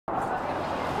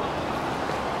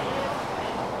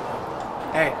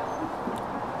Hey,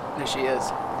 there she is.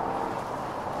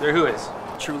 There who is?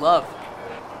 True love.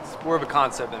 It's more of a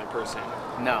concept than a person.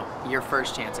 No, your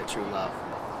first chance at true love.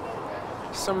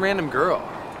 Some random girl.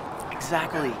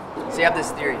 Exactly. So you have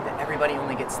this theory that everybody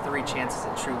only gets 3 chances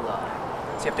at true love.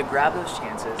 So you have to grab those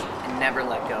chances and never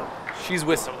let go. She's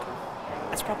with someone.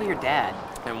 That's probably your dad.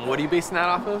 And what are you basing that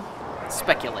off of?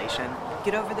 Speculation.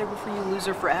 Get over there before you lose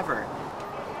her forever.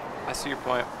 I see your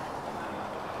point.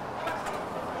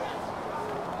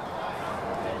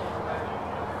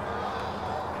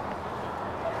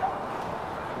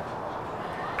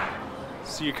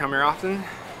 So you come here often?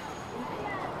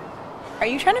 Are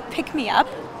you trying to pick me up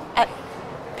at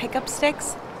pickup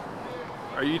Stix?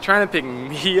 Are you trying to pick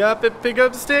me up at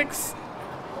pickup Stix?